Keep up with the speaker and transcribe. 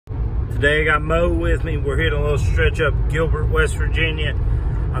Today I got Mo with me. We're hitting a little stretch up Gilbert, West Virginia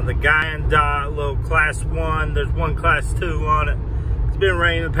on the Guyandotte, little class 1. There's one class 2 on it. It's been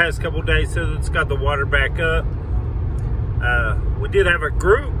raining the past couple days, so it's got the water back up. We did have a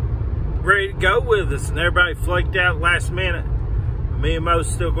group ready to go with us, and everybody flaked out last minute. Me and Mo's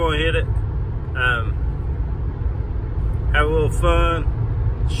still going to hit it. Have a little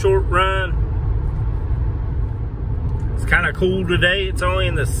fun, short run. It's kind of cool today. It's only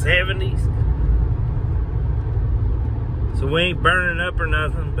in the 70s. So we ain't burning up or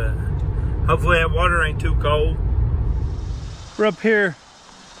nothing, but hopefully that water ain't too cold. We're up here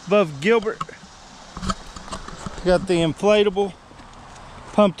above Gilbert. Got the inflatable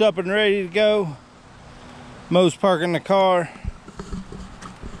pumped up and ready to go. Mo's parking the car.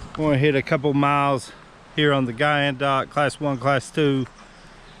 We're gonna hit a couple miles here on the Guyandotte, class 1, class 2.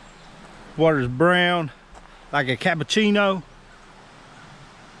 Water's brown, like a cappuccino,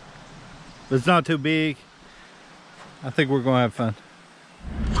 but it's not too big. I think we're gonna have fun.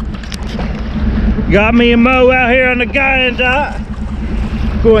 Got me and Mo out here on the Guyandotte.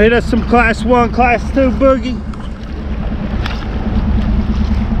 Go hit us some class 1, class 2 boogie.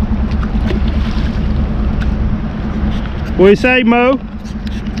 What do you say, Mo?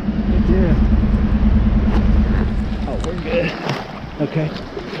 Yeah. Oh, we're good. Okay.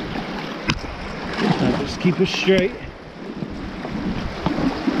 Now just keep us straight.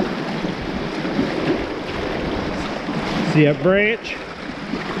 See that branch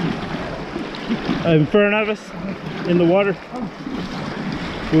in front of us in the water?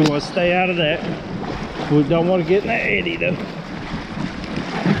 We want to stay out of that. We don't want to get in that eddy though.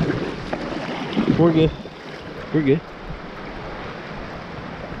 We're good. We're good.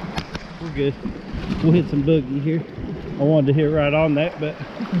 We're good. We'll hit some boogie here. I wanted to hit right on that, but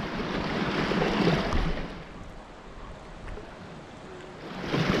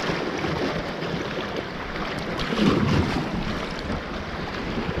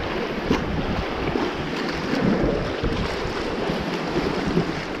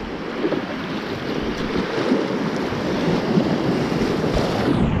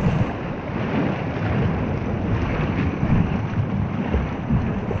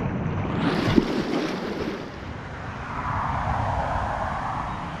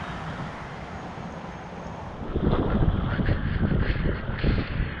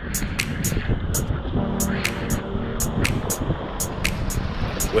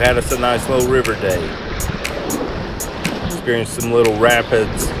we had us a nice little river day. Experienced some little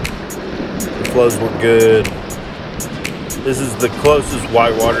rapids. The flows were good. This is the closest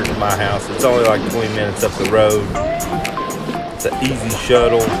whitewater to my house. It's only like 20 minutes up the road. It's an easy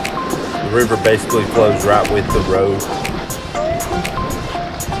shuttle. The river basically flows right with the road.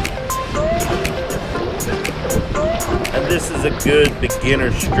 And this is a good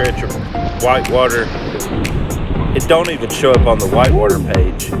beginner stretch of whitewater. It don't even show up on the whitewater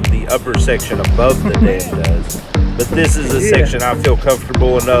page. The upper section above the dam does. But this is a section I feel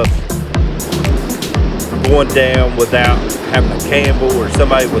comfortable enough going down without having a Campbell or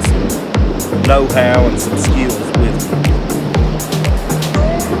somebody with some know-how and some skills with me.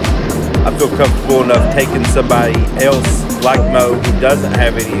 I feel comfortable enough taking somebody else like Mo who doesn't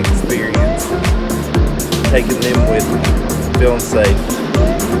have any experience, taking them with me, feeling safe.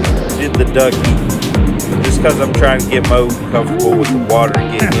 Did the ducky. Just because I'm trying to get Mo comfortable with the water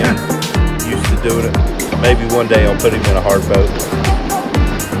and get him used to doing it. Maybe one day I'll put him in a hard boat.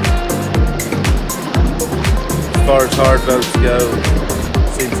 As far as hard boats go, it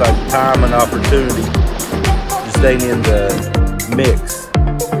seems like time and opportunity just ain't in the mix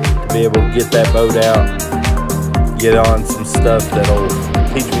to be able to get that boat out, get on some stuff that'll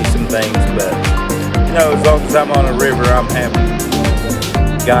teach me some things. But, you know, as long as I'm on a river, I'm happy.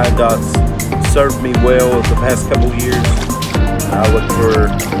 Guyandotte served me well the past couple years. I look for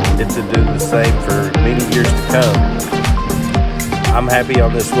it to do the same for many years to come. I'm happy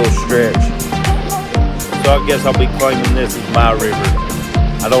on this little stretch. So I guess I'll be claiming this as my river.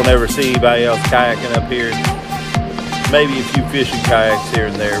 I don't ever see anybody else kayaking up here. Maybe a few fishing kayaks here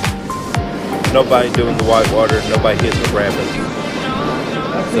and there. Nobody doing the whitewater, nobody hitting the rapids.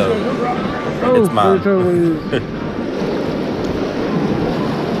 So it's mine.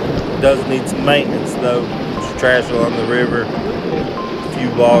 Does need some maintenance though. There's trash along the river, a few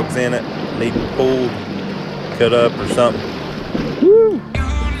logs in it, need pulled, cut up or something. Woo.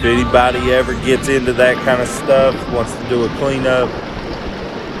 If anybody ever gets into that kind of stuff, wants to do a cleanup,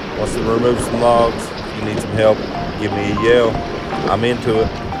 wants to remove some logs, if you need some help, give me a yell. I'm into it.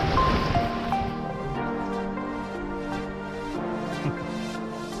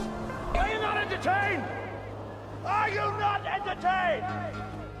 Are you not entertained? Are you not entertained?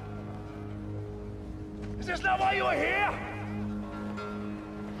 this not why you were here?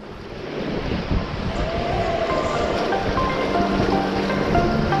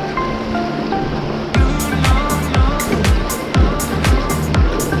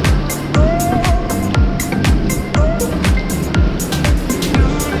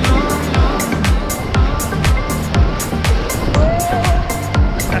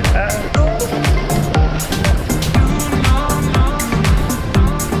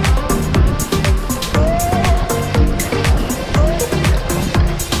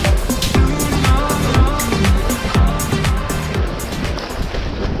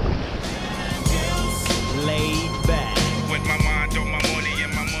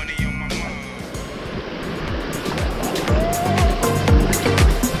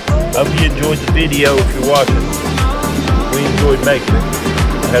 Hope you enjoyed the video if you're watching. We enjoyed making it.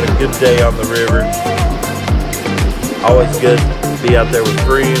 I had a good day on the river. Always good to be out there with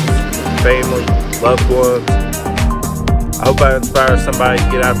friends, family, loved ones. I hope I inspire somebody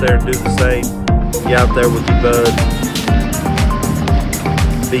to get out there and do the same. Get out there with your bud.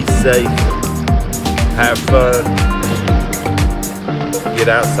 Be safe. Have fun. Get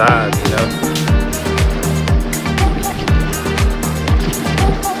outside, you know.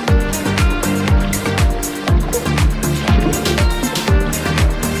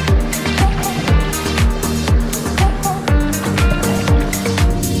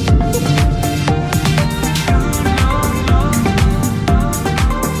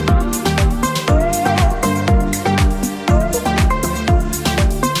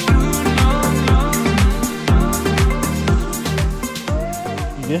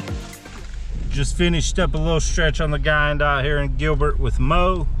 Just finished up a little stretch on the Guyandotte here in Gilbert with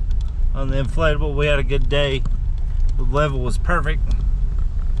Mo on the inflatable. We had a good day. The level was perfect.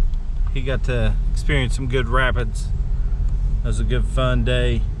 He got to experience some good rapids. It was a good fun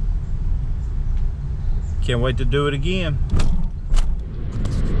day. Can't wait to do it again.